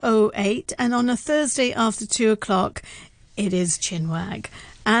08. And on a Thursday after 2 o'clock, it is Chinwag.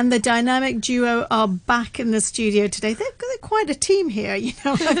 And the dynamic duo are back in the studio today. They're quite a team here, you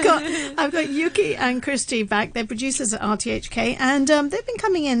know. I've got Yuki and Christy back. They're producers at RTHK, and they've been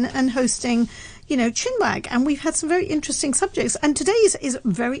coming in and hosting, you know, Chinwag, and we've had some very interesting subjects. And today's is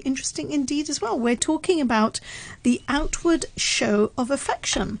very interesting indeed as well. We're talking about the outward show of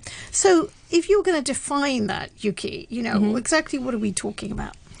affection. So, if you're going to define that, Yuki, you know, exactly what are we talking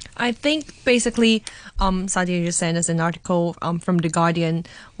about? I think basically, Sadia just sent us an article from The Guardian,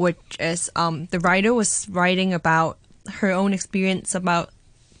 which is the writer was writing about her own experience about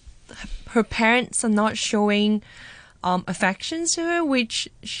her parents are not showing affections to her, which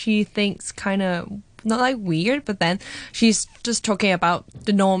she thinks kind of not like weird, but then she's just talking about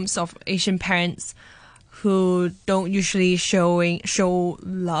the norms of Asian parents who don't usually show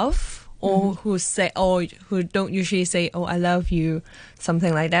love. Or who don't usually say, "Oh, I love you,"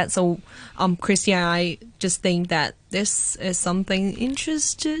 something like that. So, Christy and I just think that this is something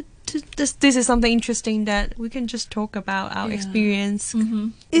interesting. This is something interesting that we can just talk about our experience.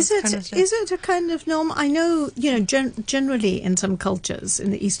 Is it a kind of norm? I know, you know, generally in some cultures,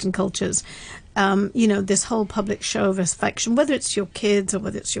 in the Eastern cultures, you know, this whole public show of affection, whether it's your kids or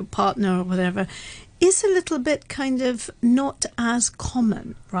whether it's your partner or whatever, is a little bit kind of not as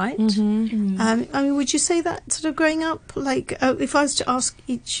common, right? I mean, would you say that sort of growing up? Like, if I was to ask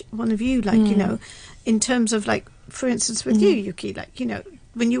each one of you, like, you know, in terms of like, for instance, with you, Yuki, like, you know,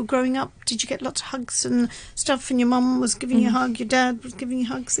 when you were growing up, did you get lots of hugs and stuff and your mum was giving you a hug, your dad was giving you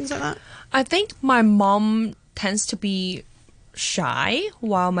hugs, things like that? I think my mom tends to be shy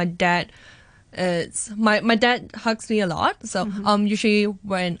while my dad is... My dad hugs me a lot. So usually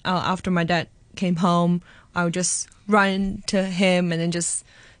when after my dad came home, I would just run to him and then just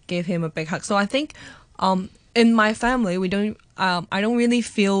give him a big hug. So I think in my family, we don't. I don't really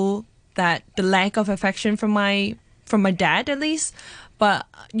feel that the lack of affection from my dad, at least. But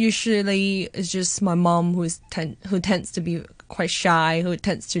usually it's just my mom who tends to be quite shy, who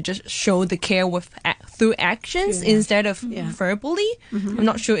tends to just show the care through actions instead of verbally. I'm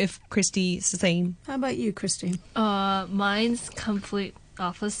not sure if Christy is the same. How about you, Christy? Mine's complete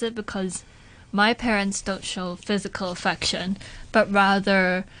opposite, because my parents don't show physical affection, but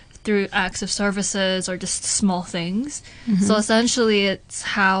rather through acts of services or just small things. So essentially it's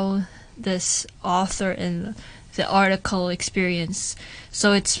how this author in the article experienced.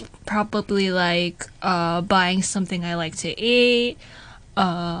 So it's probably like buying something I like to eat,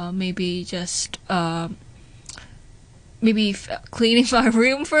 maybe just cleaning my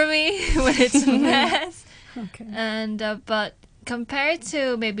room for me when it's a mess. Okay. And but compared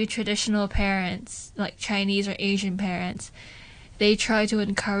to maybe traditional parents, like Chinese or Asian parents, they try to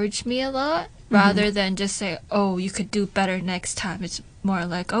encourage me a lot rather than just say, "Oh, you could do better next time." It's more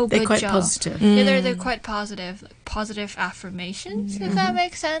like, "Oh, They're good quite job." positive. Yeah, they're quite positive, like positive affirmations, if that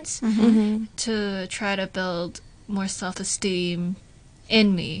makes sense, to try to build more self-esteem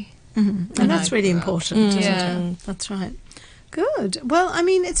in me. And that's really important, isn't it? That's right. Good. Well, I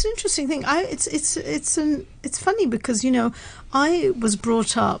mean, it's an interesting thing. It's funny because, you know, I was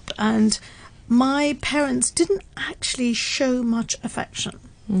brought up and my parents didn't actually show much affection.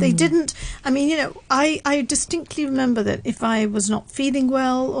 They didn't. I mean, you know, I distinctly remember that if I was not feeling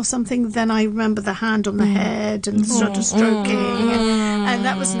well or something, then I remember the hand on the head and sort of stroking, and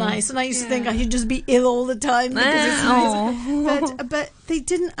that was nice. And I used to think I should just be ill all the time because it's nice. But they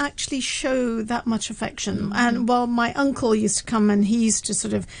didn't actually show that much affection. And while my uncle used to come and he used to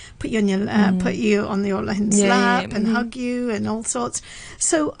sort of put you on your his lap and hug you and all sorts.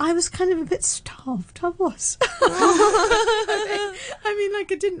 So I was kind of a bit starved. I was. I mean,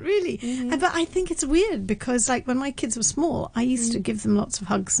 like, I didn't really. But I think it's weird because, like, when my kids were small, I used to give them lots of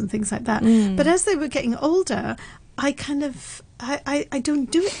hugs and things like that. But as they were getting older, I kind of, I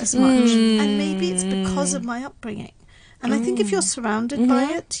don't do it as much. And maybe it's because of my upbringing. And I think if you're surrounded by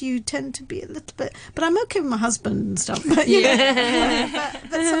it, you tend to be a little bit... But I'm okay with my husband and stuff. But, you know,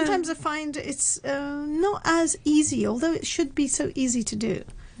 but sometimes I find it's not as easy, although it should be so easy to do.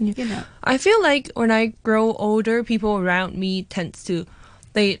 You know, I feel like when I grow older, people around me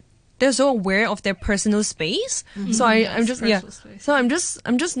they're so aware of their personal space. So I'm just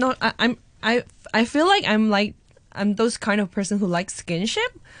not. I feel like I'm those kind of person who likes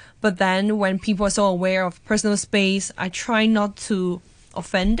skinship. But then when people are so aware of personal space, I try not to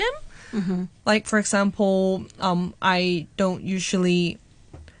offend them. Like, for example, I don't usually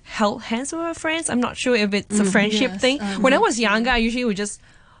held hands with my friends. I'm not sure if it's a friendship thing. When I was younger, I usually would just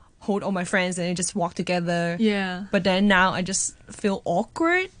hold all my friends and just walk together. Yeah. But then now I just feel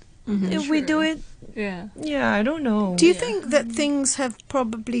awkward if we do it Yeah. Yeah, I don't know. Do you think that things have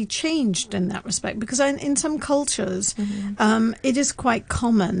probably changed in that respect? Because in some cultures, it is quite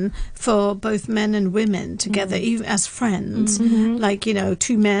common for both men and women together, even as friends, like, you know,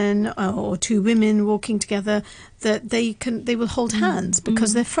 two men or two women walking together, that they will hold hands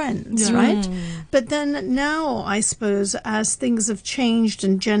because they're friends, right? But then now, I suppose, as things have changed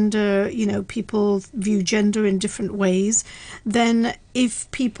and gender, you know, people view gender in different ways, then if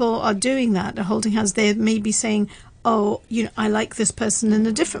people are doing that, are holding hands, they may be saying, oh, you know, I like this person in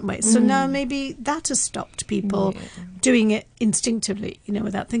a different way. So now maybe that has stopped people doing it instinctively, you know,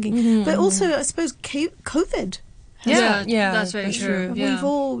 without thinking. But also, I suppose, COVID. That's very true. Yeah. We've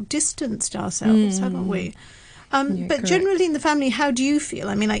all distanced ourselves, haven't we? But correct. generally in the family, how do you feel?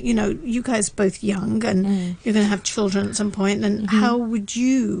 I mean, like, you know, you guys are both young and you're going to have children at some point. And how would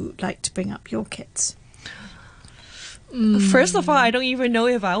you like to bring up your kids? First of all, I don't even know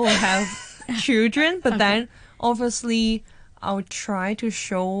if I will have children, but then obviously I'll try to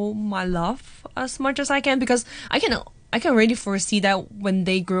show my love as much as I can, because I can already foresee that when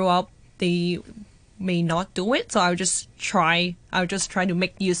they grow up, they may not do it. So I'll just try to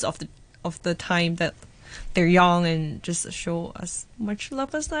make use of the time that they're young and just show as much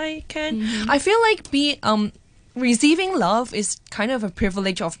love as I can. I feel like receiving love is kind of a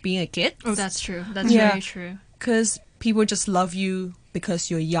privilege of being a kid. Oh, that's true. That's very true. Because people just love you because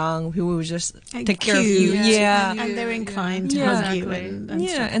you're young. People will just And take care of cute. you. Yeah. And they're inclined to Yeah. hug you Exactly. and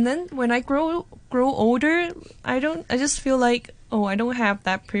Yeah, stuff. and then when I grow older, I just feel like, oh, I don't have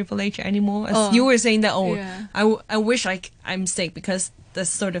that privilege anymore. As you were saying that, I wish I'm sick, because that's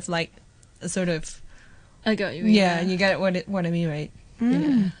sort of like a sort of, I got you. Yeah. you get what I mean, right? Yeah.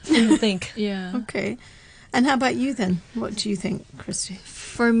 What do you think? Yeah. Okay. And how about you then? What do you think, Christy?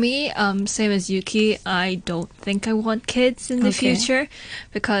 For me, same as Yuki, I don't think I want kids in the future,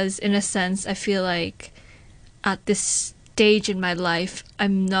 because in a sense, I feel like at this stage in my life,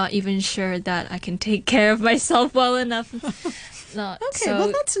 I'm not even sure that I can take care of myself well enough. Well,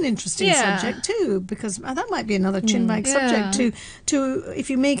 that's an interesting subject too, because that might be another chin bag subject to if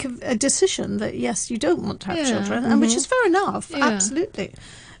you make a decision that yes, you don't want to have children, and which is fair enough, absolutely.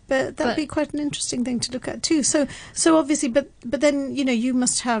 But that'd be quite an interesting thing to look at too. So obviously, but then, you know, you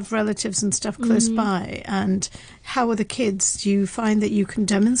must have relatives and stuff close by. And how are the kids? Do you find that you can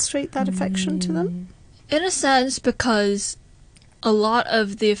demonstrate that affection to them? In a sense, because a lot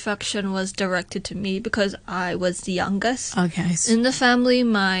of the affection was directed to me because I was the youngest. Okay. In the family,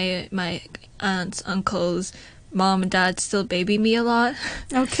 my aunts, uncles, mom and dad still baby me a lot.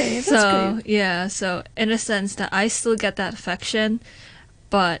 Okay, that's So great. so in a sense that I still get that affection,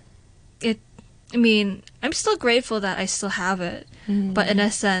 but I'm still grateful that I still have it. But in a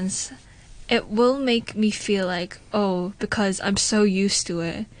sense, it will make me feel like, oh, because I'm so used to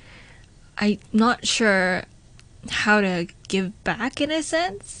it, I'm not sure how to give back in a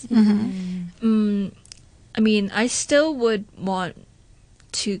sense. I still would want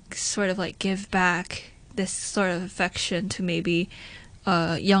to sort of like give back this sort of affection to maybe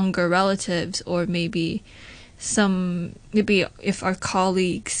younger relatives, or maybe if our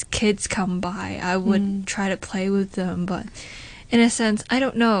colleagues' kids come by, I would try to play with them. But in a sense, I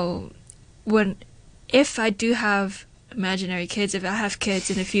don't know, if I do have imaginary kids, if I have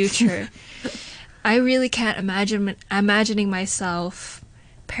kids in the future, I really can't imagining myself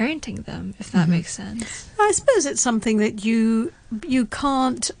parenting them, if that makes sense. I suppose it's something that you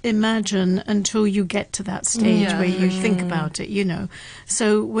can't imagine until you get to that stage where you think about it, you know.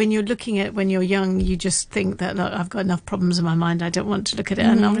 So when you're looking at when you're young, you just think that, look, I've got enough problems in my mind, I don't want to look at it.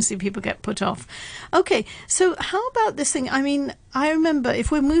 And obviously people get put off. Okay, so how about this thing? I mean, I remember,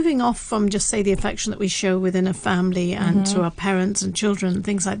 if we're moving off from just, say, the affection that we show within a family and to our parents and children and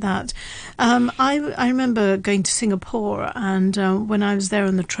things like that, I remember going to Singapore, and when I was there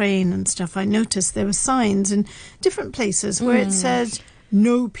on the train and stuff, I noticed there were signs in different places where it said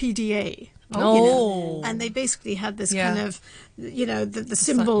no PDA. Oh. You know? And they basically had this kind of, you know, the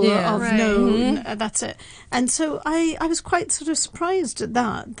symbol of no, that's it. And so I was quite sort of surprised at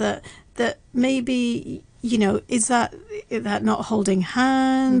that maybe, you know, is that not holding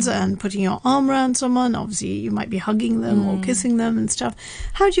hands and putting your arm around someone? Obviously, you might be hugging them or kissing them and stuff.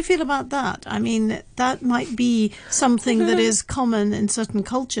 How do you feel about that? I mean, that might be something that is common in certain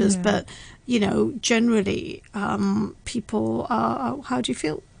cultures, but, you know, generally, people are, how do you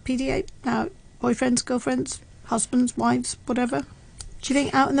feel? PDA? Boyfriends, girlfriends, husbands, wives, whatever? Do you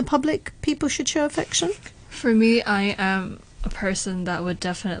think out in the public, people should show affection? For me, I am a person that would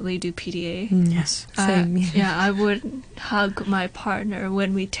definitely do PDA. Yes. Same. I would hug my partner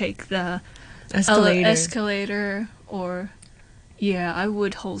when we take the Escalator. escalator, or Yeah, I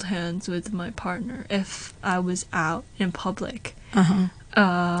would hold hands with my partner if I was out in public. And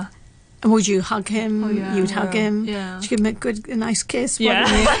would you hug him? Oh, yeah. You'd hug him? Yeah. Would you give him a nice kiss? Yeah.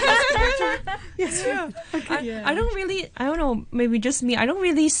 Yes. I don't know, maybe just me, I don't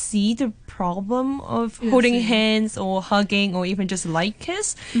really see the problem of holding hands or hugging or even just light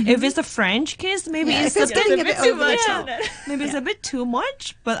kiss. If it's a French kiss, maybe Yeah, it's if it's getting a bit too over the much. top. Maybe it's a bit too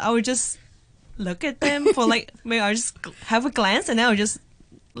much, but I would just look at them for like, maybe I'll just have a glance and then I'll just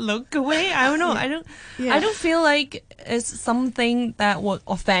look away. I don't know. I don't feel like it's something that would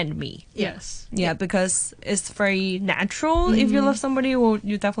offend me. Yes. Yeah, because it's very natural. If you love somebody,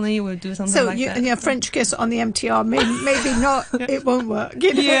 you definitely will do something So like that. and your French kiss on the MTR, maybe not. It won't work.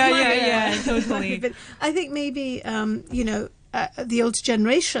 You know? Yeah, totally. But I think maybe the older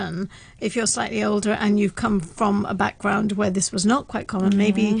generation, if you're slightly older and you've come from a background where this was not quite common,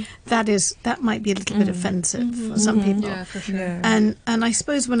 maybe that might be a little bit offensive for some people. Yeah, for sure. Yeah. And I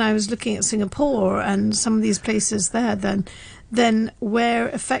suppose when I was looking at Singapore and some of these places there, then where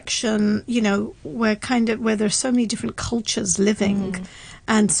affection, where there's so many different cultures living,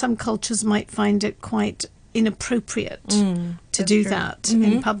 and some cultures might find it quite inappropriate to do that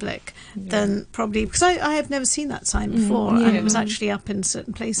in public, then probably, because I have never seen that sign before, and it was actually up in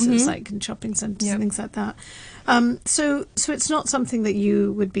certain places, like in shopping centres and things like that. So it's not something that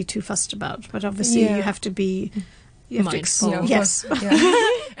you would be too fussed about, but obviously you have to be... You have to Mindful. explore. Yes.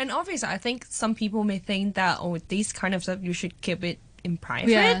 And obviously, I think some people may think that, these kind of stuff, you should keep it in private.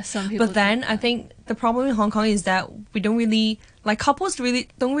 Yeah, some people But then think I think the problem in Hong Kong is that we don't really, couples really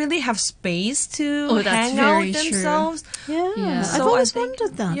don't really have space to that's hang out very true. themselves. Yeah. So I've I always think-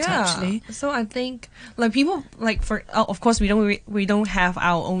 wondered that, actually. So I think people of course we don't have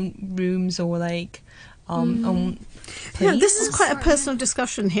our own rooms or own Yeah, this is quite a personal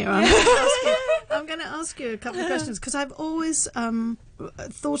discussion here. I'm going to ask you a couple of questions because I've always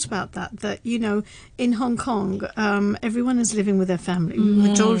thought about that in Hong Kong, everyone is living with their family.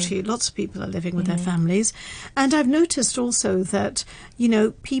 Majority, lots of people are living with their families. And I've noticed also that,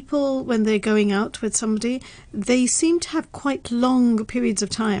 people, when they're going out with somebody, they seem to have quite long periods of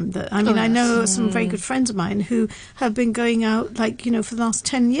time. I know some very good friends of mine who have been going out, for the last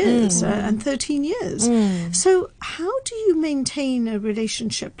 10 years and 13 years. So how do you maintain a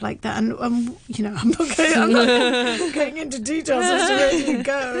relationship like that? And, I'm not going into details as to where you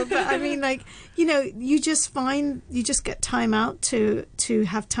go, but I mean, you just get time out to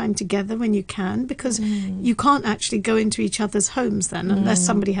have time together when you can, because you can't actually go into each other's homes then unless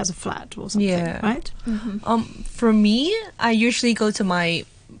somebody has a flat or something, right? For me, I usually go to my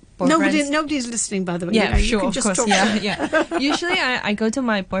boyfriend's... Nobody's listening, by the way. Yeah, you sure, can of just course. talk Yeah. Usually, I go to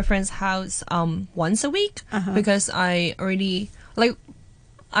my boyfriend's house once a week because I already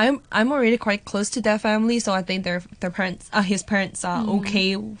I'm already quite close to their family, so I think their parents, his parents are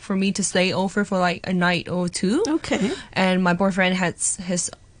okay for me to stay over for a night or two. Okay. And my boyfriend has his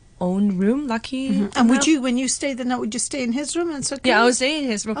own room, lucky. And when you stay the night, would you stay in his room? And so I would stay in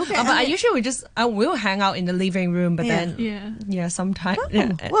his room. Okay, But I usually I will hang out in the living room, but then sometimes.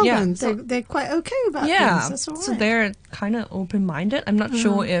 Then they're quite okay about things. That's all right. So they're kind of open-minded. I'm not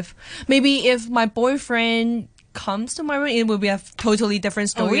sure if my boyfriend comes to my room, it will be a totally different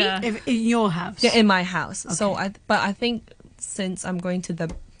story. If in your house. Yeah, in my house. Okay. So I think since I'm going to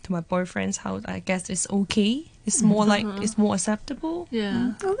my boyfriend's house, I guess it's okay. It's more it's more acceptable.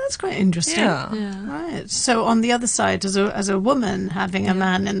 Yeah. Oh, that's quite interesting. Yeah. Right. So on the other side, as a woman, having a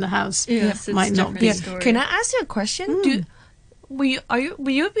man in the house might not be. Story. Can I ask you a question? Will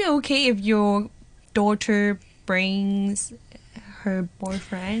you be okay if your daughter brings her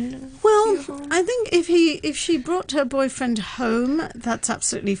boyfriend? Well, I think if she brought her boyfriend home, that's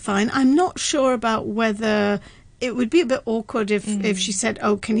absolutely fine. I'm not sure about whether it would be a bit awkward if she said,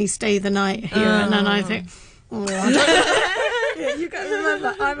 "Oh, can he stay the night here?" And then I think, I don't know. You got to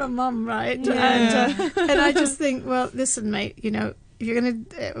remember, I'm a mum, right? Yeah. And I just think, well, listen, mate, if you're going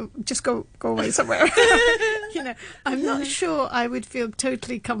to just go away somewhere, I'm not sure I would feel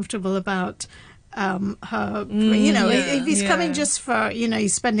totally comfortable about her, if he's coming just for,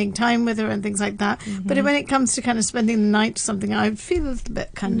 he's spending time with her and things like that. But when it comes to kind of spending the night or something, I feel a little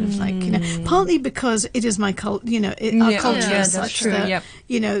bit kind of partly because it is my cult, our culture is such true. that,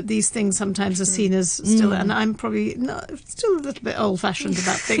 these things sometimes are seen as still, and I'm probably still a little bit old fashioned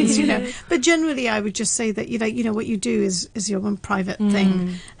about things, But generally, I would just say that, what you do is your own private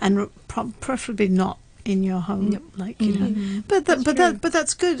thing, and preferably not in your home, like, you know. But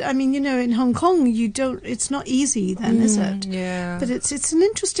that's good. I mean, you know, in Hong Kong, it's not easy then, is it? Yeah. But it's an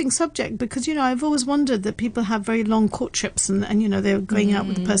interesting subject because, you know, I've always wondered that people have very long courtships and you know, they're going out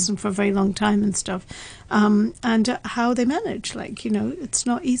with the person for a very long time and stuff, and how they manage. Like, you know, it's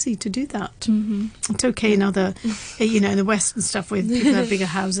not easy to do that. It's okay in other, you know, in the West and stuff where people have bigger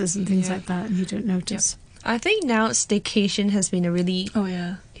houses and things like that and you don't notice. I think now staycation has been a really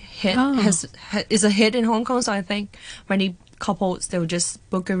hit, is a hit in Hong Kong. So I think many couples, they'll just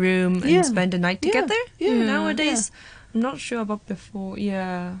book a room and spend the night together. Nowadays, I'm not sure about before.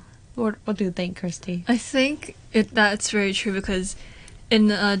 Yeah. What do you think, Kirsty? I think that's very true because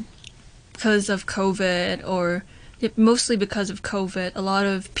because of COVID, or mostly because of COVID, a lot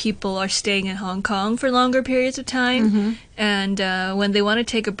of people are staying in Hong Kong for longer periods of time. And when they want to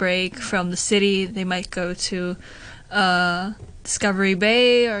take a break from the city, they might go to Discovery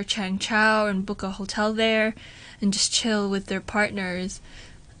Bay or Chang Chau and book a hotel there and just chill with their partners.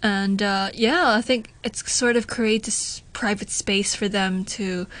 And I think it's sort of create this private space for them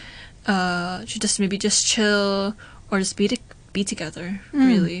to just chill or just be together,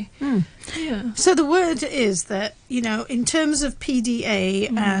 really. Yeah. So the word is that, you know, in terms of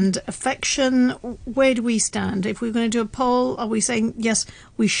PDA and affection, where do we stand? If we're going to do a poll, are we saying, yes,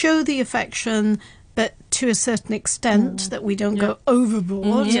 we show the affection, but to a certain extent, that we don't go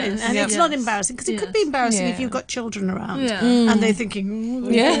overboard? And it's not embarrassing, because it could be embarrassing if you've got children around and they're thinking,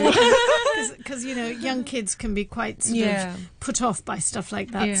 because, you know, young kids can be quite sort of put off by stuff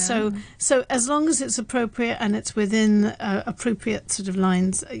like that. So as long as it's appropriate and it's within appropriate sort of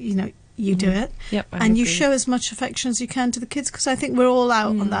lines, you know, you do it. And you show as much affection as you can to the kids, because I think we're all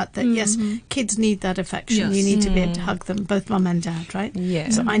out on that yes, kids need that affection. You need to be able to hug them, both mum and dad, right?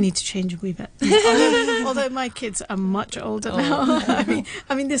 So I need to change a wee bit. Although my kids are much older now.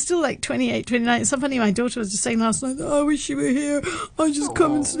 I mean, they're still like 28, 29. It's so funny, my daughter was just saying last night, I wish you were here. I'll just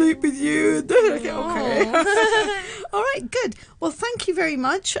come and sleep with you. Okay. All right, good. Well, thank you very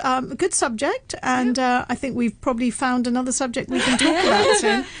much. Good subject. And I think we've probably found another subject we can talk about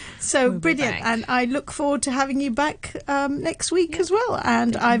soon. So brilliant. And I look forward to having you back next week as well.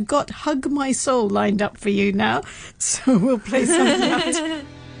 And I've got Hug My Soul lined up for you now. So we'll play something out.